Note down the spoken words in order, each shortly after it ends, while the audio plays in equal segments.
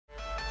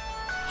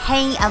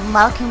Hey and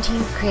welcome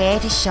to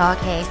Creator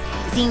Showcase,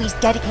 a series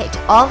dedicated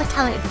to all the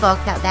talented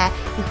folks out there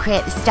who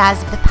create the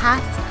stars of the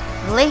past,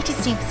 the latest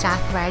superstar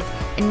threads,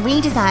 and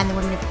redesign the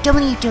women of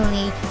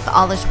WWE for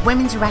all those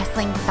women's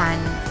wrestling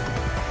fans.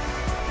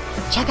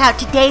 Check out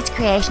today's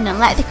creation and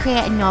let the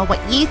creator know what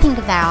you think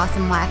of their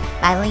awesome work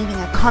by leaving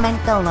a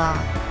comment below.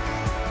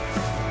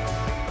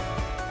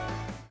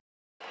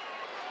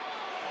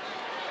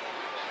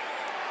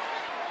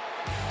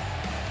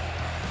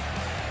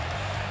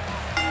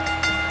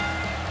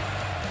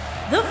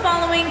 The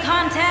following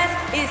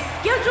contest is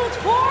scheduled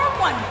for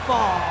one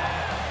fall.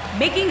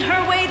 Making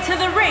her way to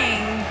the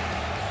ring,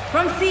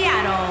 from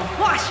Seattle,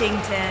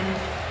 Washington,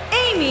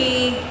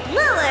 Abbey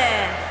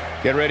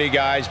Laith. Get ready,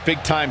 guys.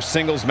 Big-time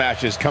singles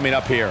matches coming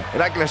up here.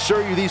 And I can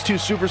assure you these two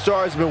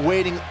superstars have been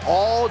waiting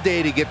all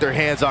day to get their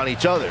hands on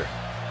each other.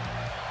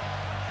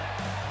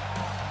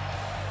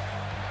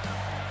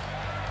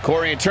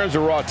 Corey, in terms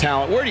of raw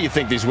talent, where do you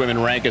think these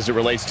women rank as it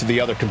relates to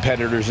the other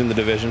competitors in the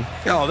division?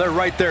 Oh, they're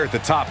right there at the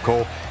top,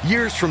 Cole.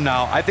 Years from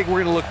now, I think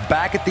we're going to look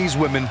back at these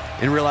women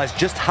and realize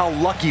just how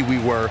lucky we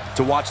were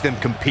to watch them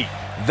compete.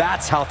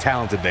 That's how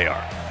talented they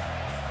are.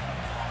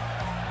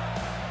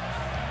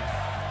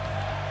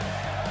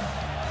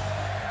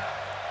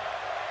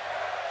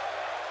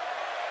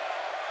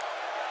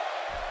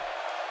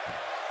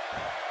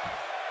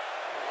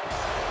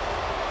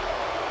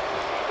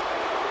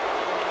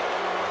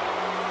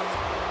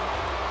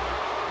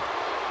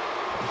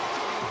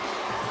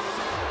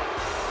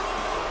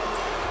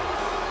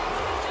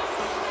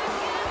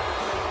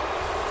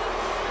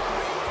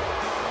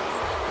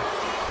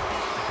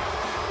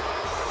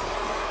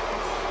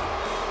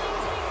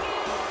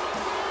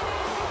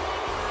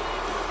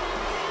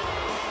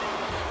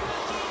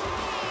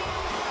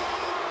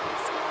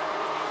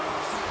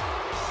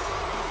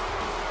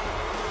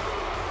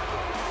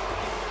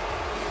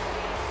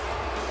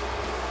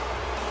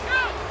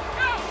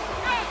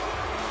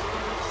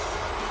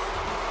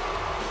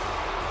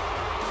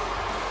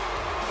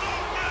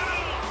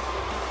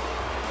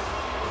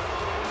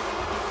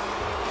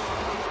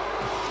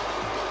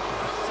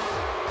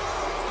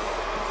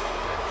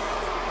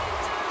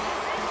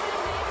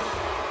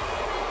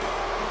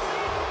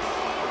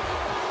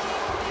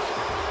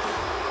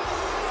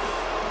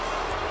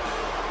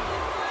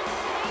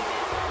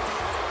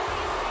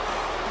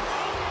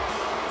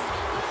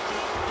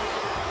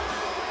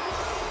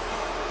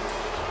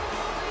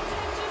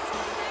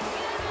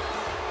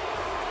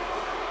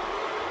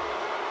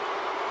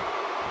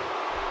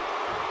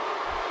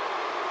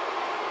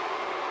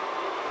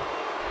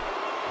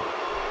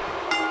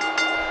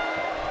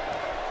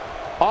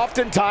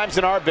 Oftentimes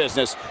in our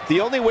business, the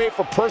only way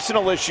for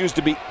personal issues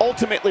to be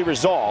ultimately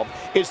resolved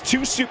is two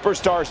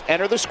superstars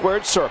enter the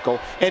squared circle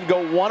and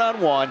go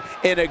one-on-one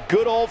in a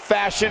good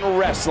old-fashioned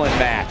wrestling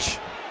match.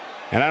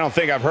 And I don't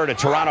think I've heard a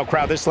Toronto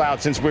crowd this loud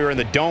since we were in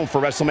the Dome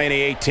for WrestleMania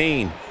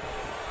 18.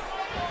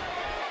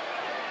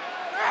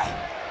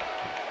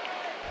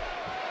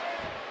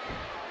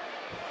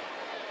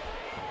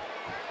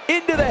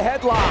 Into the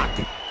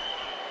headlock.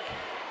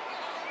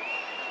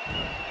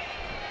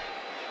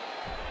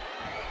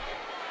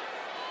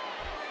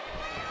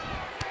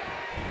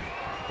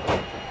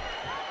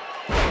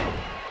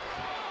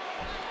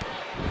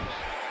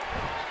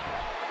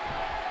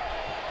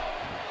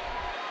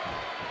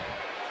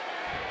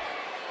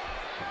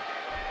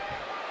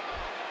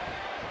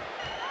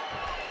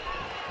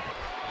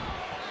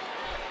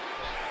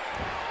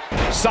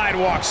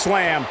 Sidewalk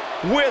slam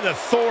with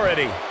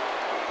authority.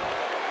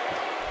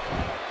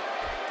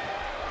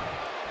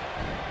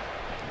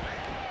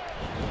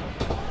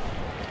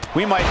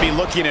 We might be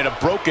looking at a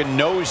broken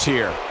nose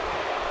here.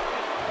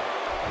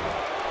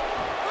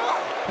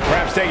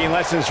 Perhaps taking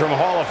lessons from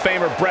Hall of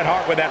Famer Bret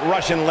Hart with that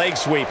Russian leg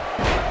sweep.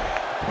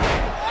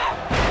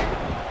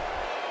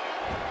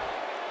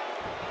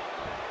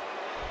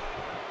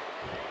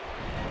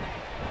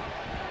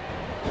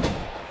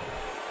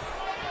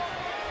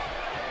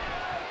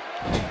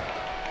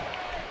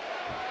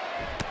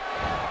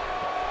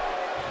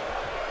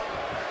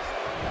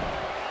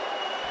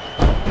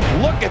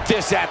 Look at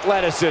this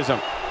athleticism.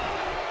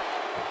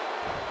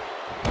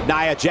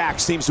 Nia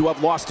Jax seems to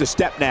have lost a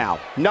step now.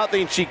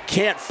 Nothing she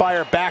can't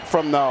fire back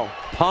from, though.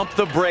 Pump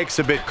the brakes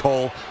a bit,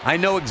 Cole. I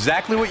know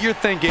exactly what you're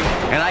thinking,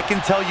 and I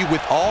can tell you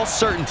with all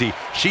certainty,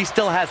 she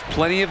still has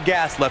plenty of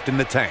gas left in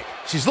the tank.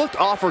 She's looked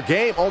off her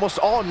game almost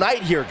all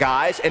night here,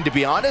 guys, and to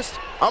be honest,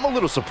 I'm a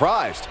little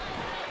surprised.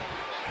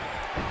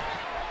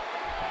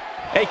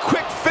 A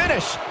quick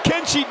finish.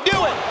 Can she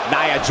do it?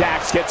 Nia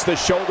Jax gets the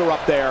shoulder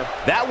up there.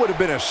 That would have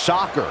been a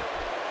shocker.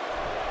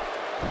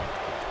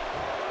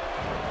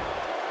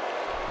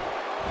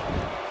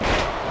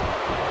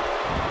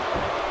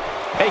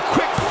 A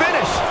quick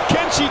finish.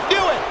 Can she do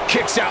it?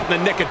 Kicks out in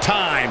the nick of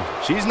time.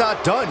 She's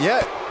not done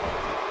yet.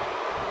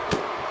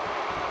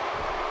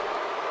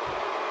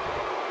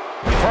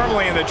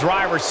 Firmly in the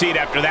driver's seat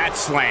after that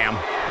slam.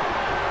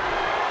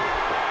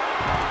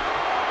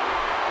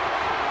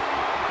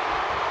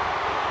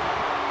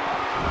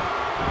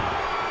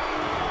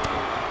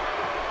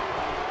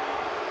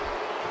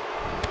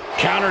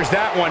 Counters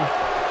that one.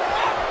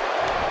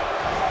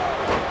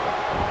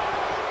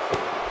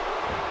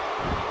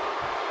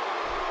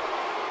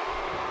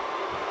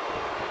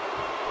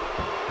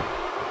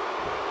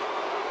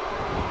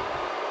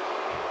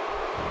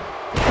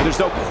 And there's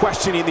no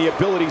questioning the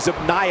abilities of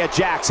Nia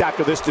Jax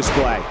after this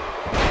display.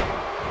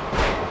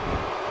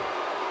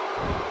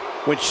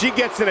 When she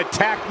gets in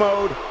attack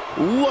mode,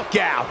 look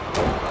out.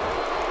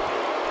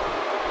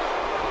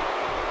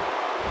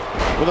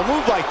 With a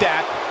move like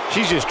that,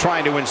 she's just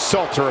trying to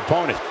insult her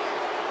opponent.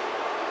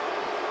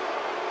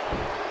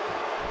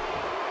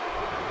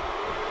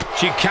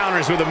 She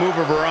counters with a move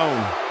of her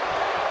own.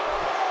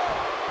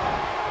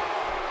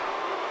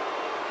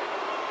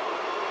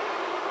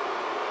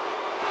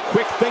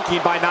 Quick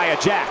thinking by Nia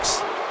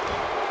Jax.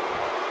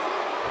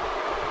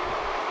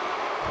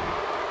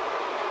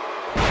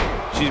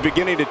 She's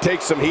beginning to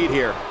take some heat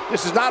here.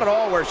 This is not at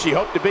all where she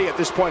hoped to be at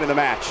this point in the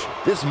match.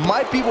 This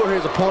might be where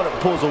his opponent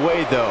pulls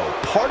away, though.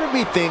 Part of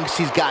me thinks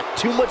he's got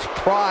too much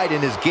pride in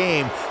his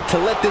game to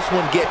let this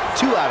one get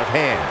too out of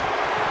hand.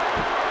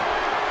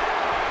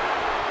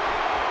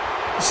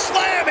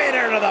 Slamming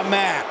her to the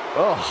mat.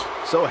 Oh,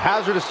 so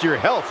hazardous to your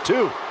health,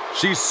 too.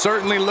 She's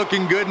certainly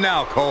looking good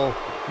now, Cole.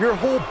 Your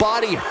whole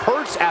body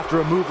hurts after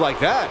a move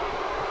like that.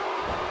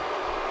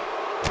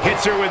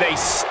 Hits her with a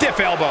stiff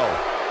elbow.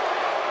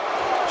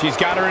 She's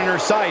got her in her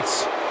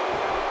sights.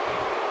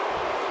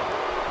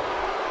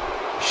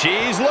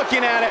 She's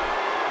looking at it.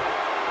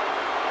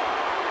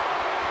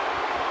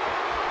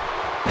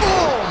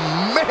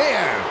 Oh,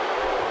 man.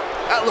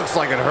 That looks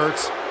like it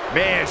hurts.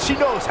 Man, she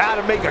knows how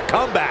to make a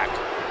comeback.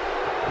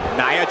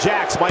 Nia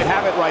Jax might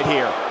have it right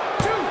here.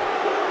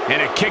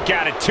 And a kick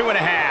out at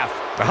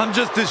 2.5. I'm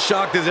just as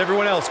shocked as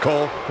everyone else,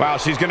 Cole. Wow,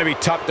 she's going to be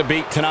tough to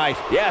beat tonight.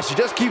 Yeah, she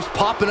just keeps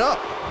popping up.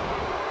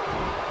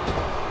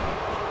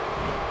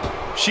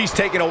 She's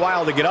taking a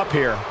while to get up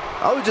here.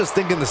 I was just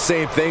thinking the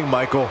same thing,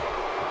 Michael.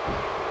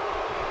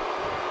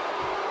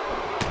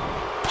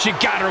 She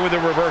got her with a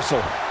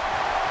reversal.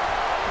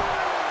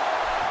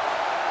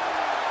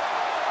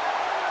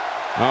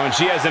 Oh, and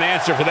she has an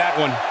answer for that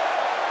one.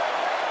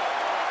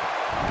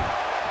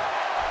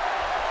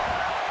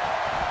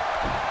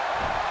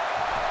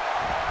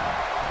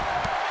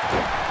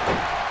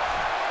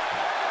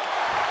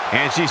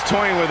 And she's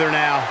toying with her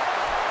now.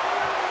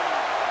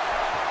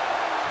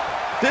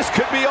 This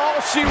could be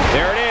all she...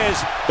 There it is,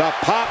 the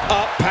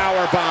pop-up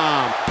power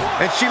bomb.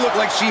 And she looked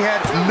like she had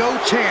no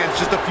chance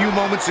just a few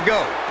moments ago.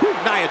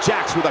 Nia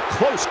Jax with a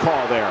close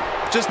call there.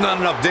 Just not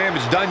enough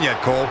damage done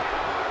yet, Cole.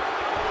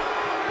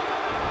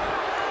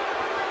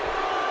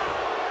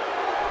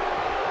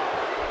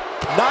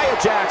 Nia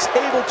Jax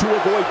able to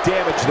avoid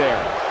damage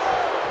there.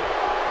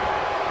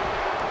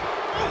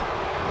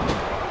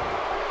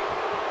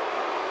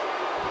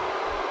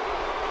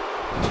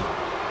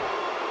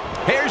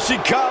 Here she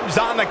comes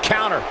on the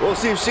counter. We'll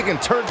see if she can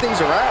turn things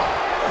around.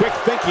 Quick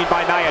thinking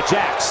by Nia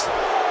Jax.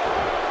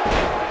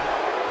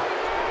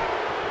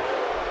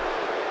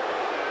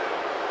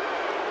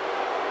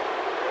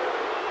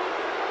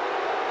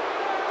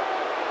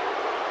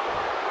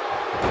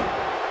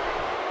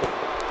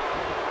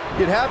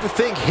 You'd have to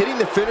think hitting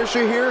the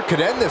finisher here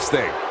could end this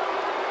thing.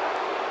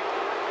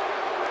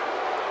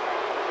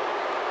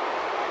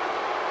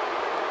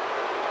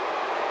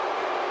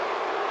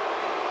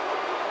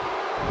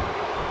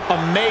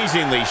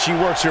 Amazingly, she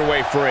works her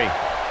way free.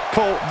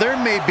 Cole, there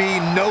may be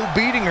no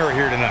beating her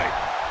here tonight.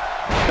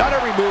 Not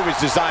every move is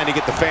designed to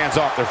get the fans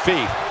off their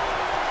feet.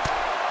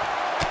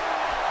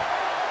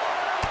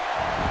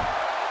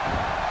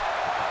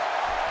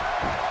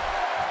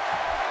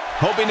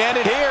 Hoping to end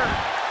it here.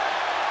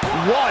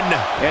 One,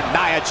 and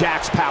Nia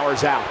Jax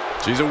powers out.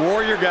 She's a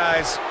warrior,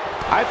 guys.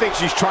 I think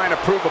she's trying to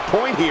prove a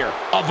point here.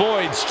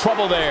 Avoids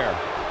trouble there.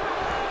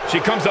 She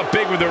comes up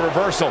big with a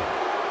reversal.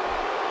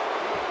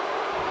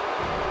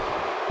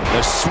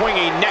 The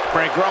swinging neck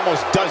breaker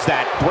almost does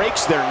that.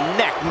 Breaks their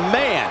neck.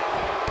 Man,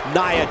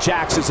 Nia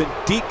Jax is in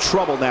deep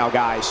trouble now,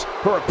 guys.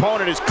 Her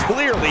opponent is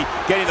clearly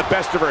getting the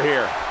best of her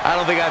here. I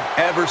don't think I've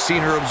ever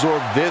seen her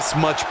absorb this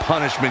much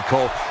punishment,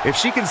 Cole. If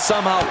she can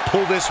somehow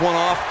pull this one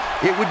off,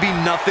 it would be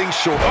nothing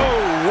short.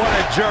 Oh, what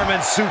a German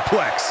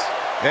suplex.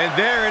 And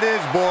there it is,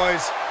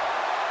 boys.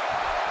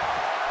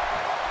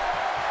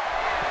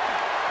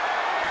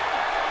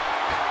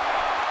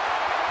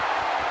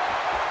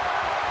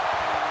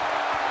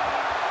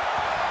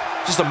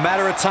 Just a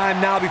matter of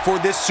time now before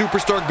this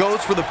superstar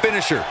goes for the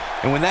finisher.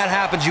 And when that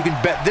happens, you can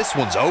bet this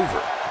one's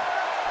over.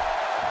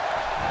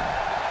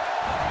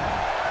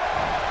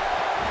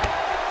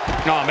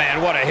 Oh,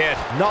 man, what a hit.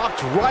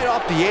 Knocked right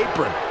off the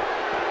apron.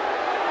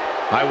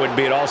 I wouldn't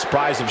be at all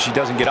surprised if she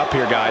doesn't get up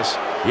here, guys.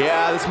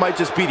 Yeah, this might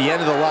just be the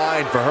end of the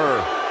line for her.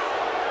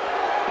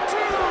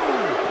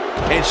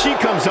 And she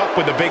comes up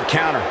with a big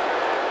counter.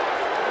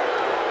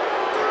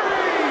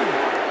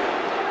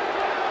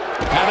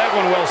 Now that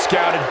one well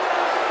scouted.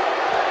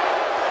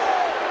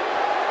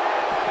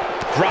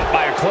 Dropped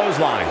by a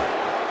clothesline.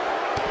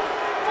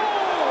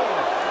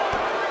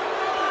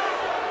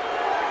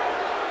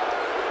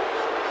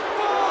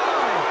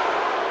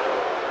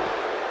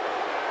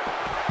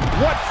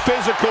 What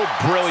physical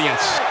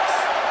brilliance.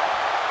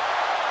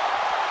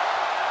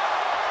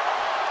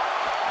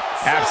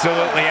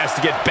 Absolutely has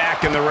to get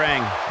back in the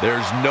ring.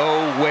 There's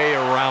no way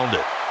around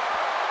it.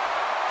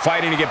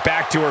 Fighting to get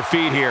back to her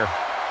feet here.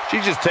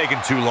 She's just taking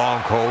too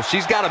long, Cole.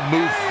 She's got to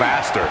move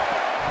faster.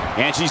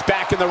 And she's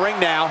back in the ring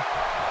now.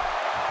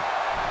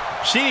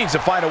 She needs to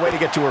find a way to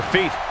get to her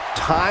feet.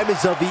 Time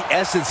is of the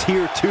essence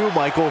here too,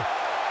 Michael.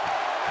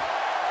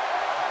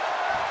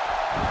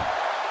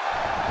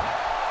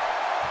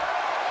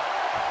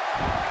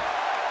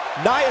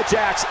 Nia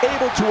Jax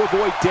able to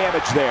avoid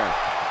damage there.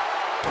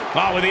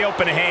 Oh, with the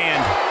open hand.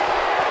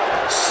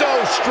 So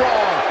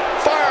strong.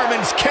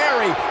 Fireman's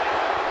carry.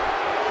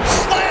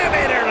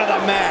 Slamming her to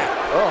the mat.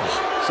 Oh,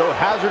 so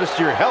hazardous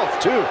to your health,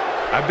 too.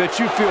 I bet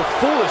you feel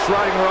foolish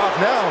riding her off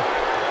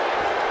now.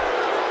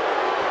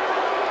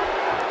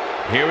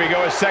 Here we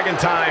go a second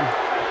time.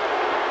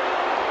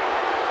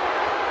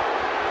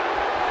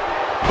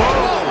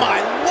 Oh, my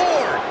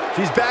Lord!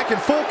 She's back in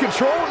full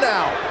control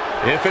now.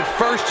 If at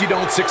first you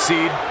don't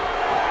succeed,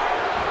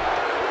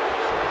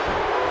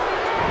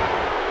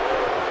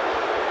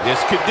 this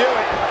could do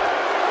it.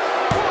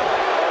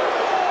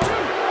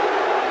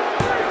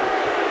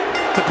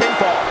 The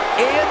pinfall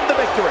and the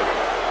victory.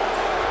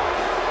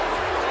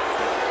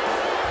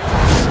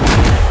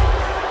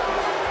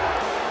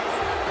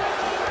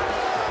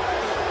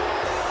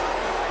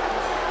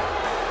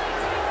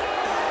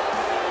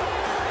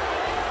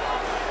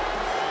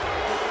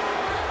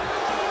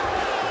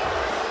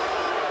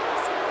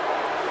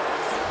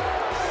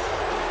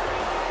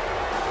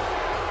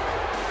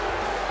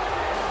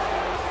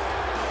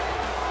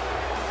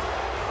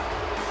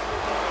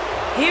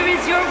 Here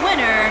is your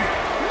winner,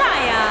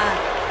 Nia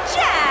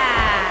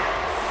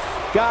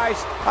Jax.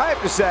 Guys, I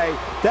have to say,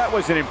 that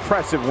was an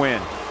impressive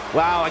win.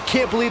 Wow, I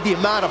can't believe the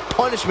amount of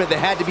punishment that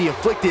had to be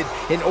inflicted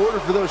in order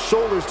for those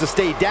shoulders to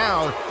stay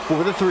down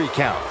for the 3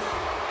 count.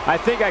 I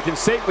think I can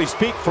safely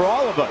speak for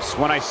all of us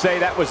when I say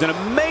that was an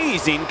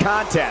amazing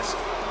contest.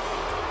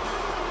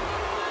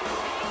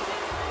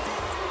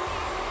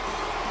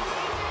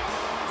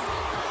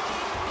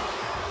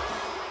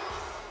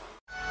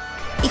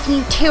 If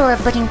you too are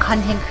a budding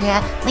content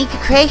creator, leave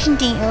your creation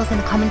details in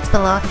the comments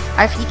below,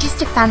 or if you're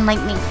just a fan like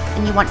me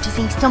and you want to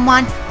see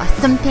someone or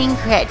something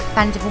created for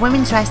fans of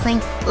women's wrestling,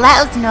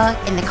 let us know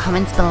in the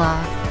comments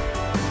below.